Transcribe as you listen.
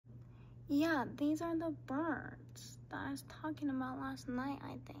Yeah, these are the birds that I was talking about last night,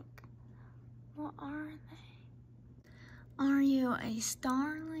 I think. What are they? Are you a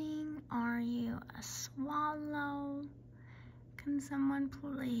starling? Are you a swallow? Can someone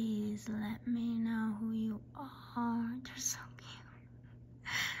please let me know who you are? They're so cute.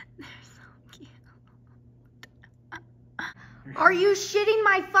 They're so cute. Are you shitting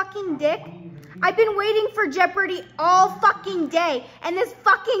my fucking dick? I've been waiting for Jeopardy all fucking day, and this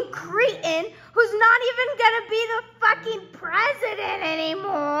fucking cretin, who's not even gonna be the fucking president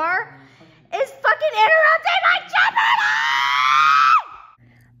anymore, is fucking interrupting my Jeopardy!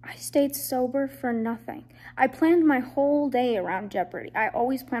 I stayed sober for nothing. I planned my whole day around Jeopardy. I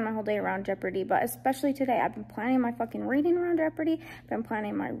always plan my whole day around Jeopardy, but especially today, I've been planning my fucking reading around Jeopardy, been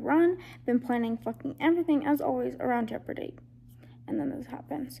planning my run, been planning fucking everything, as always, around Jeopardy. And then this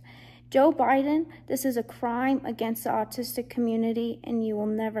happens. Joe Biden, this is a crime against the autistic community, and you will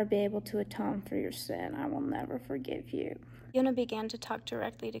never be able to atone for your sin. I will never forgive you. Yona began to talk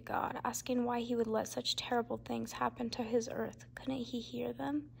directly to God, asking why he would let such terrible things happen to his earth. Couldn't he hear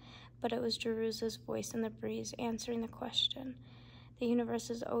them? But it was Jerusa's voice in the breeze answering the question. The universe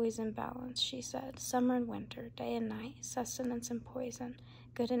is always in balance, she said. Summer and winter, day and night, sustenance and poison,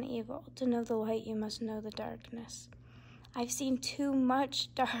 good and evil. To know the light, you must know the darkness. I've seen too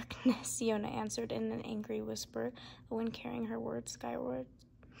much darkness, Yona answered in an angry whisper, the wind carrying her words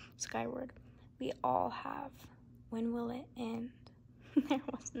skyward. We all have. When will it end? There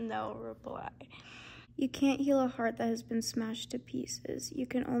was no reply. You can't heal a heart that has been smashed to pieces. You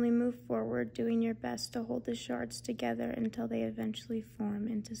can only move forward, doing your best to hold the shards together until they eventually form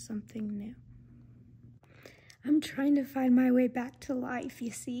into something new. I'm trying to find my way back to life,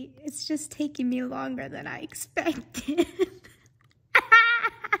 you see. It's just taking me longer than I expected.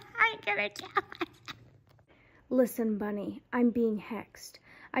 I'm gonna kill myself. Listen, Bunny, I'm being hexed.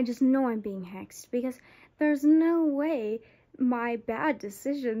 I just know I'm being hexed because there's no way my bad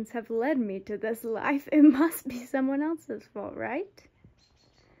decisions have led me to this life. It must be someone else's fault, right?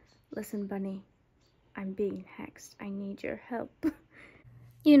 Listen, Bunny, I'm being hexed. I need your help.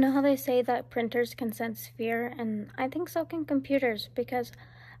 You know how they say that printers can sense fear, and I think so can computers, because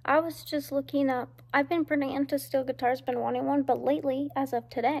I was just looking up, I've been printing into steel guitars, been wanting one, but lately, as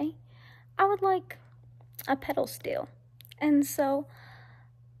of today, I would like a pedal steel. And so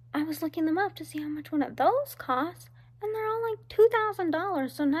I was looking them up to see how much one of those costs, and they're all like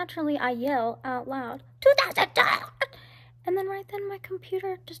 $2,000, so naturally I yell out loud, $2,000! And then right then my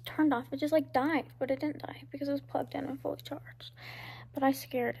computer just turned off. It just like died, but it didn't die because it was plugged in and fully charged. But I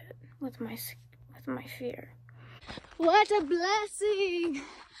scared it with my fear. What a blessing!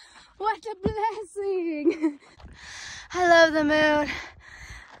 What a blessing! I love the moon.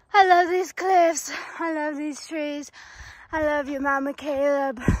 I love these cliffs. I love these trees. I love you, Mama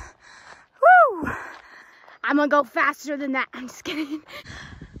Caleb. Woo! I'm gonna go faster than that. I'm just kidding.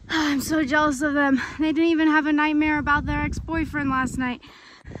 I'm so jealous of them. They didn't even have a nightmare about their ex-boyfriend last night.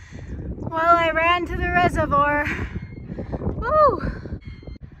 Well, I ran to the reservoir. Woo!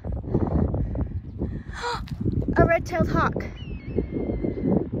 A red-tailed hawk,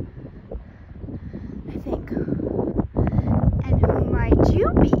 I think. And who might you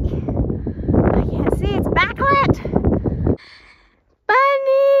be? I can't see, it's backlit.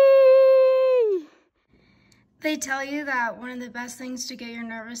 Bunny! They tell you that one of the best things to get your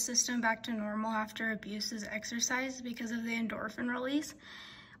nervous system back to normal after abuse is exercise because of the endorphin release,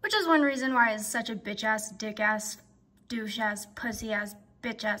 which is one reason why it's such a bitch-ass, dick-ass, douche-ass, pussy-ass,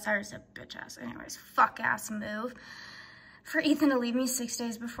 bitch-ass, I said bitch-ass, anyways, fuck-ass move for Ethan to leave me 6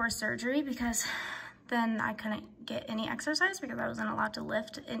 days before surgery, because then I couldn't get any exercise because I wasn't allowed to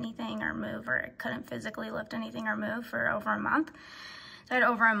lift anything or move, or I couldn't physically lift anything or move for over a month. So I had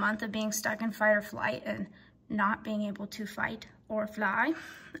over a month of being stuck in fight or flight and not being able to fight or fly.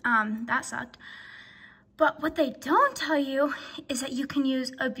 That sucked. But what they don't tell you is that you can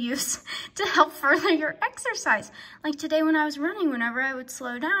use abuse to help further your exercise. Like today when I was running, whenever I would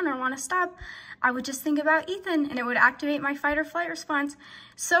slow down or want to stop, I would just think about Ethan and it would activate my fight or flight response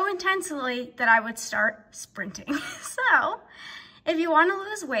so intensely that I would start sprinting. So if you want to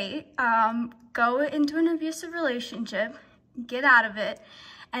lose weight, go into an abusive relationship, get out of it,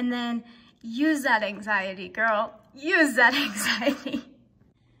 and then use that anxiety, girl. Use that anxiety.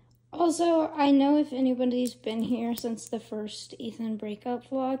 Also, I know if anybody's been here since the first Ethan breakup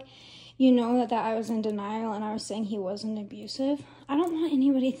vlog, you know that I was in denial and I was saying he wasn't abusive. I don't want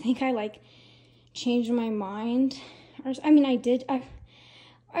anybody to think I, like, changed my mind. I mean, I did.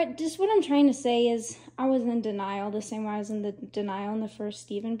 Just what I'm trying to say is I was in denial the same way I was in the denial in the first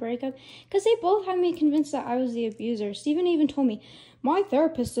Steven breakup, because they both had me convinced that I was the abuser. Steven even told me, my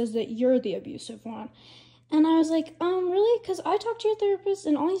therapist says that you're the abusive one. And I was like, really? Because I talked to your therapist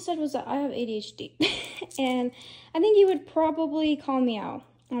and all he said was that I have ADHD. And I think he would probably call me out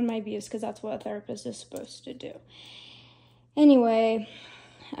on my abuse because that's what a therapist is supposed to do. Anyway,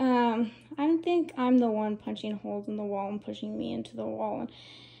 I don't think I'm the one punching holes in the wall and pushing me into the wall and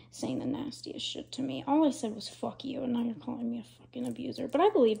saying the nastiest shit to me. All I said was fuck you, and now you're calling me a fucking abuser. But I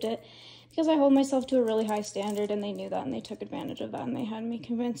believed it because I hold myself to a really high standard, and they knew that, and they took advantage of that, and they had me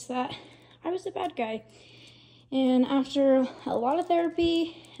convinced that I was the bad guy. And after a lot of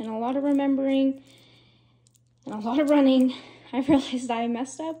therapy and a lot of remembering and a lot of running, I realized I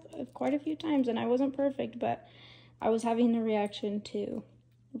messed up quite a few times, and I wasn't perfect, but I was having a reaction to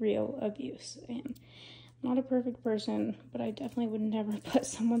real abuse. And I'm not a perfect person, but I definitely would never put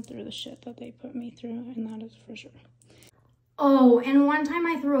someone through the shit that they put me through, and that is for sure. Oh, and one time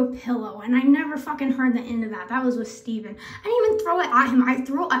I threw a pillow, and I never fucking heard the end of that. That was with Steven. I didn't even throw it at him. I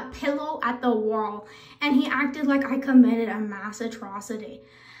threw a pillow at the wall, and he acted like I committed a mass atrocity.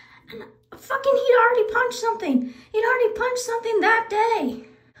 And fucking he'd already punched something. He'd already punched something that day.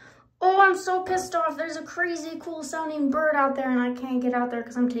 Oh, I'm so pissed off. There's a crazy cool sounding bird out there, and I can't get out there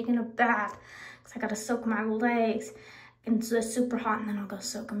because I'm taking a bath. Because I gotta soak my legs. And it's super hot, and then I'll go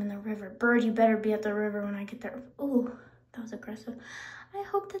soak them in the river. Bird, you better be at the river when I get there. Ooh. That was aggressive. I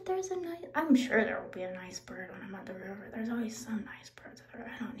hope that there's a nice, I'm sure there will be a nice bird when I'm at the river. There's always some nice birds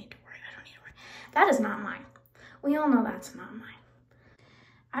there. I don't need to worry. That is not mine. We all know that's not mine.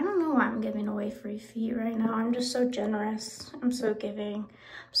 I don't know why I'm giving away free feet right now. I'm just so generous. I'm so giving.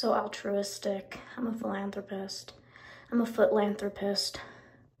 I'm so altruistic. I'm a philanthropist. I'm a footlanthropist.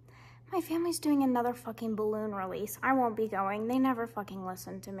 My family's doing another fucking balloon release. I won't be going. They never fucking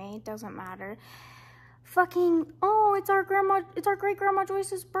listen to me. It doesn't matter. Fucking, oh, it's our great grandma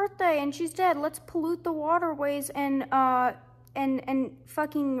Joyce's birthday and she's dead. Let's pollute the waterways and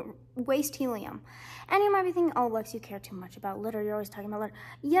fucking waste helium. And you might be thinking, oh, Lex, you care too much about litter. You're always talking about litter.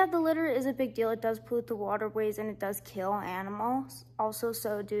 Yeah, the litter is a big deal. It does pollute the waterways and it does kill animals. Also,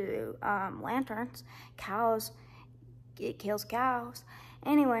 so do lanterns, cows. It kills cows.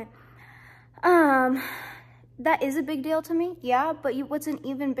 Anyway, that is a big deal to me, yeah, but what's an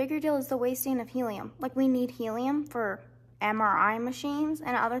even bigger deal is the wasting of helium. Like, we need helium for MRI machines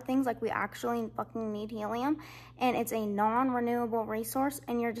and other things. Like, we actually fucking need helium, and it's a non-renewable resource,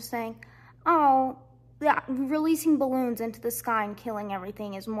 and you're just saying, oh, yeah, releasing balloons into the sky and killing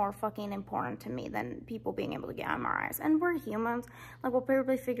everything is more fucking important to me than people being able to get MRIs. And we're humans. Like, we'll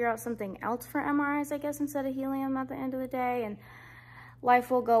probably figure out something else for MRIs, I guess, instead of helium at the end of the day, and life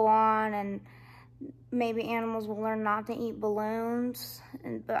will go on, and maybe animals will learn not to eat balloons,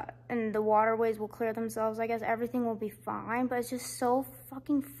 and the waterways will clear themselves. I guess everything will be fine, but it's just so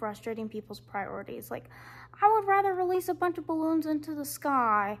fucking frustrating people's priorities. Like, I would rather release a bunch of balloons into the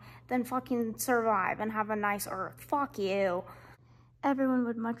sky than fucking survive and have a nice Earth. Fuck you. Everyone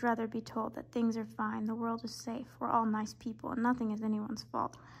would much rather be told that things are fine, the world is safe, we're all nice people, and nothing is anyone's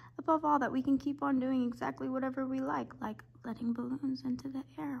fault. Above all, that we can keep on doing exactly whatever we like letting balloons into the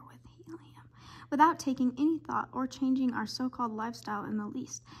air with helium, without taking any thought or changing our so-called lifestyle in the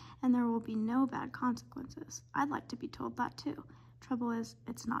least, and there will be no bad consequences. I'd like to be told that too. Trouble is,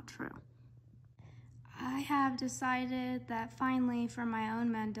 it's not true. I have decided that finally, for my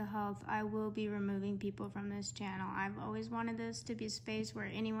own mental health, I will be removing people from this channel. I've always wanted this to be a space where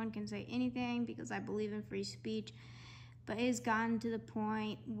anyone can say anything because I believe in free speech, but it has gotten to the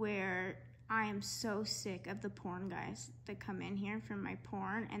point where I am so sick of the porn guys that come in here for my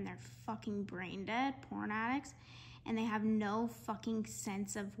porn, and they're fucking brain dead porn addicts, and they have no fucking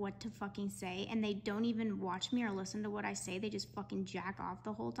sense of what to fucking say, and they don't even watch me or listen to what I say. They just fucking jack off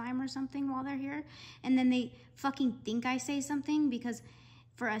the whole time or something while they're here, and then they fucking think I say something because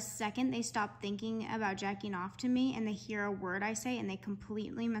for a second they stop thinking about jacking off to me, and they hear a word I say, and they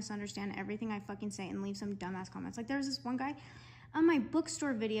completely misunderstand everything I fucking say and leave some dumbass comments. Like, there was this one guy on my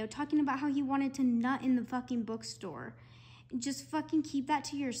bookstore video talking about how he wanted to nut in the fucking bookstore. Just fucking keep that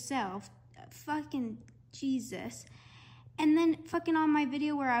to yourself. Fucking Jesus. And then fucking on my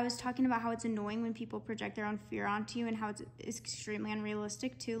video where I was talking about how it's annoying when people project their own fear onto you and how it's extremely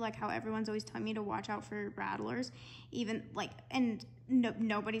unrealistic too, like how everyone's always telling me to watch out for rattlers, even like, and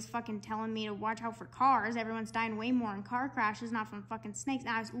nobody's fucking telling me to watch out for cars. Everyone's dying way more in car crashes, not from fucking snakes.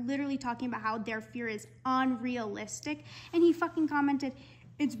 And I was literally talking about how their fear is unrealistic, and he fucking commented,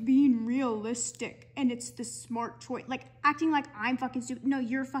 it's being realistic and it's the smart choice, like acting like I'm fucking stupid. No,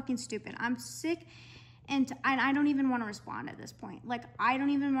 you're fucking stupid. I'm sick And I don't even want to respond at this point. Like, I don't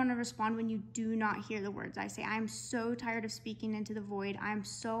even want to respond when you do not hear the words I say. I'm so tired of speaking into the void. I'm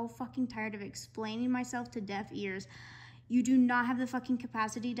so fucking tired of explaining myself to deaf ears. You do not have the fucking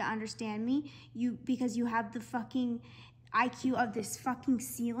capacity to understand me, because you have the fucking IQ of this fucking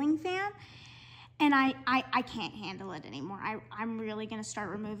ceiling fan. And I can't handle it anymore. I'm really going to start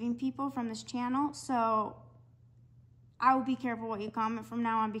removing people from this channel. So I will be careful what you comment from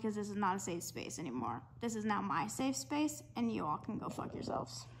now on, because this is not a safe space anymore. This is now my safe space, and you all can go fuck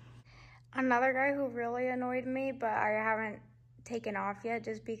yourselves. Another guy who really annoyed me, but I haven't taken off yet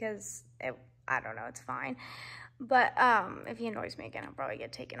just because I don't know, it's fine. But if he annoys me again, I'll probably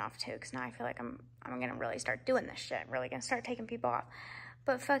get taken off too, because now I feel like I'm gonna really start doing this shit. Really gonna start taking people off.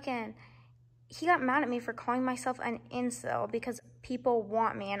 But fucking, he got mad at me for calling myself an incel because people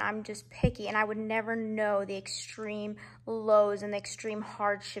want me and I'm just picky, and I would never know the extreme lows and the extreme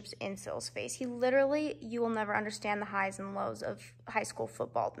hardships incels face. He literally, you will never understand the highs and lows of high school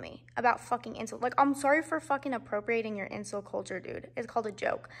football to me about fucking incel. Like, I'm sorry for fucking appropriating your incel culture, dude. It's called a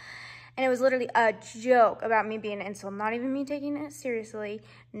joke. And it was literally a joke about me being an incel. Not even me taking it seriously.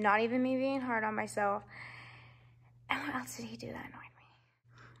 Not even me being hard on myself. And what else did he do that annoyed me?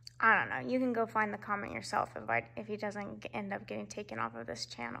 I don't know. You can go find the comment yourself if he doesn't end up getting taken off of this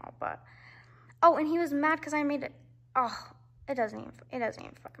channel. But oh, and he was mad because I made it. Oh, it doesn't even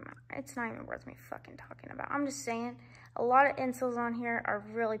fucking matter. It's not even worth me fucking talking about. I'm just saying, a lot of incels on here are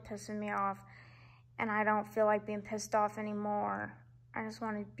really pissing me off, and I don't feel like being pissed off anymore. I just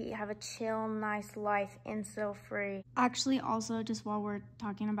want to have a chill, nice life, incel free. Actually, also, just while we're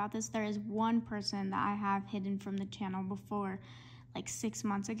talking about this, there is one person that I have hidden from the channel before, like 6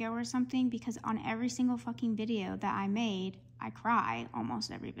 months ago or something, because on every single fucking video that I made, I cry, almost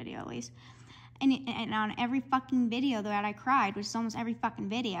every video at least. And on every fucking video that I cried, which is almost every fucking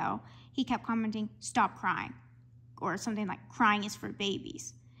video, he kept commenting, "Stop crying," or something like, "Crying is for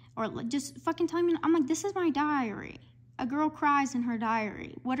babies," or just fucking telling me, I'm like, this is my diary. A girl cries in her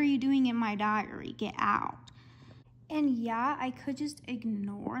diary. What are you doing in my diary? Get out. And yeah, I could just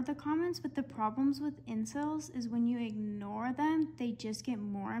ignore the comments, but the problems with incels is when you ignore them, they just get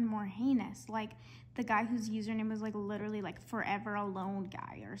more and more heinous. Like the guy whose username was like literally like Forever Alone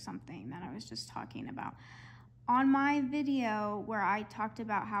Guy or something that I was just talking about. On my video where I talked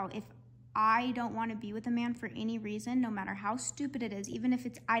about how if I don't want to be with a man for any reason, no matter how stupid it is, even if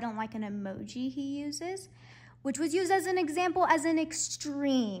it's I don't like an emoji he uses, which was used as an example, as an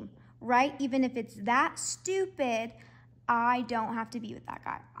extreme, right? Even if it's that stupid, I don't have to be with that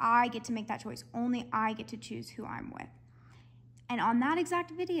guy. I get to make that choice. Only I get to choose who I'm with. And on that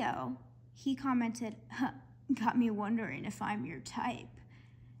exact video, he commented, "Got me wondering if I'm your type."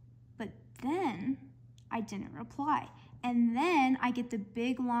 But then I didn't reply. And then I get the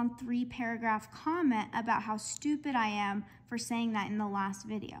big, long 3-paragraph comment about how stupid I am for saying that in the last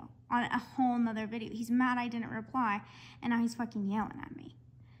video, on a whole nother video. He's mad I didn't reply, and now he's fucking yelling at me.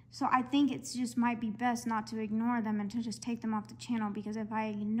 So I think it's just might be best not to ignore them and to just take them off the channel, because if I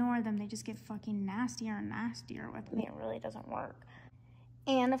ignore them, they just get fucking nastier and nastier with me. It really doesn't work.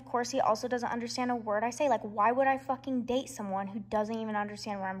 And of course, he also doesn't understand a word I say. Like, why would I fucking date someone who doesn't even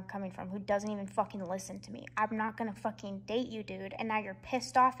understand where I'm coming from, who doesn't even fucking listen to me? I'm not gonna fucking date you, dude, and now you're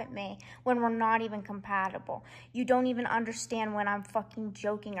pissed off at me when we're not even compatible. You don't even understand when I'm fucking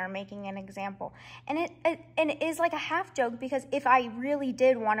joking or making an example. And it is like a half joke, because if I really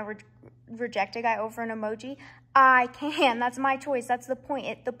did want to reject a guy over an emoji, I can. That's my choice. That's the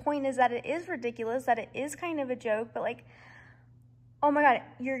point. The point is that it is ridiculous, that it is kind of a joke, but like, oh my God,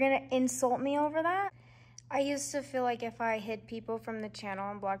 you're gonna insult me over that? I used to feel like if I hid people from the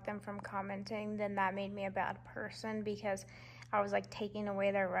channel and blocked them from commenting, then that made me a bad person, because I was like taking away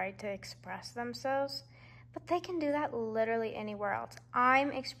their right to express themselves. But they can do that literally anywhere else.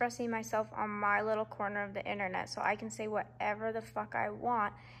 I'm expressing myself on my little corner of the internet, so I can say whatever the fuck I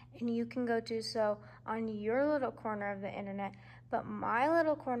want, and you can go do so on your little corner of the internet. But my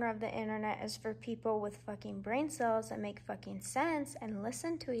little corner of the internet is for people with fucking brain cells that make fucking sense and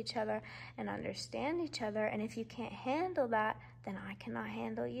listen to each other and understand each other. And if you can't handle that, then I cannot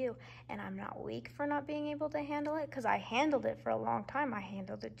handle you. And I'm not weak for not being able to handle it, because I handled it for a long time. I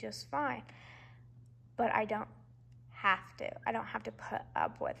handled it just fine. But I don't have to. I don't have to put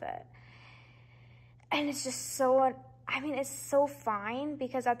up with it. And it's just so, I mean, it's so fine,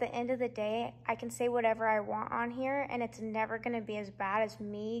 because at the end of the day, I can say whatever I want on here, and it's never going to be as bad as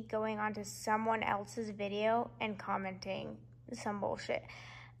me going onto someone else's video and commenting some bullshit.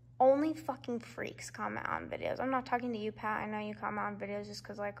 Only fucking freaks comment on videos. I'm not talking to you, Pat. I know you comment on videos just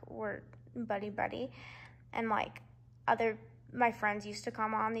because, like, we're buddy-buddy. And, like, other my friends used to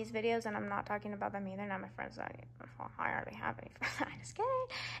comment on these videos, and I'm not talking about them either. Now my friends, I hardly have any friends. I'm just kidding.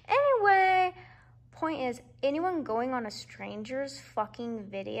 Anyway, point is, anyone going on a stranger's fucking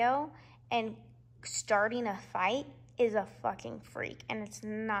video and starting a fight is a fucking freak, and it's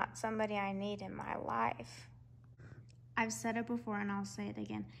not somebody I need in my life. I've said it before and I'll say it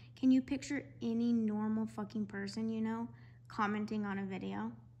again. Can you picture any normal fucking person you know commenting on a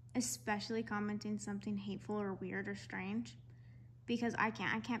video? Especially commenting something hateful or weird or strange? Because I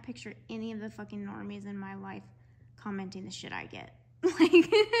can't picture any of the fucking normies in my life commenting the shit I get.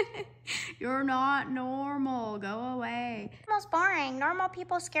 Like, you're not normal, go away. Most boring, normal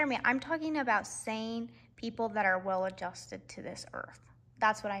people scare me. I'm talking about sane people that are well adjusted to this earth.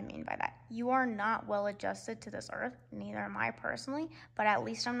 That's what I mean by that. You are not well adjusted to this earth, neither am I personally, but at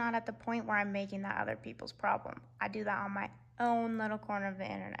least I'm not at the point where I'm making that other people's problem. I do that on my own little corner of the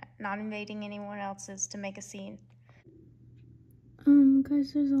internet, not invading anyone else's to make a scene.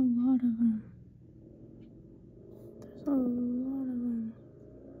 Guys, there's a lot of them. There's a lot of them.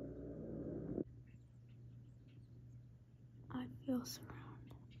 I feel surrounded.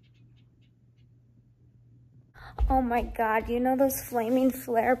 Oh my god, you know those flaming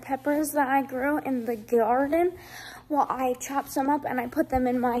flare peppers that I grew in the garden? Well, I chopped some up and I put them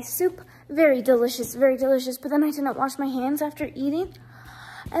in my soup. Very delicious, but then I didn't wash my hands after eating.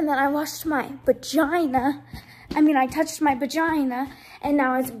 And then I washed my vagina. I touched my vagina and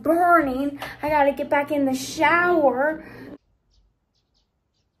now it's burning. I gotta get back in the shower.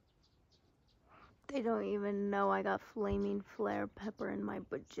 They don't even know I got flaming flare pepper in my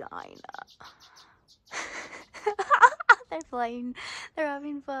vagina. They're playing. They're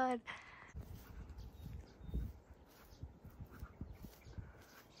having fun.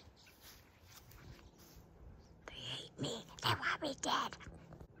 They hate me. They want me dead.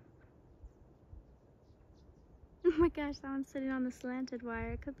 Oh my gosh, that one's sitting on the slanted wire.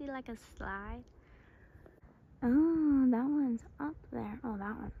 It could be like a slide. Oh, that one's up there. Oh,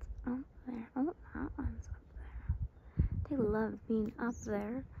 that one's up there. Oh, that one's up there. They love being up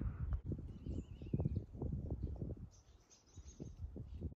there.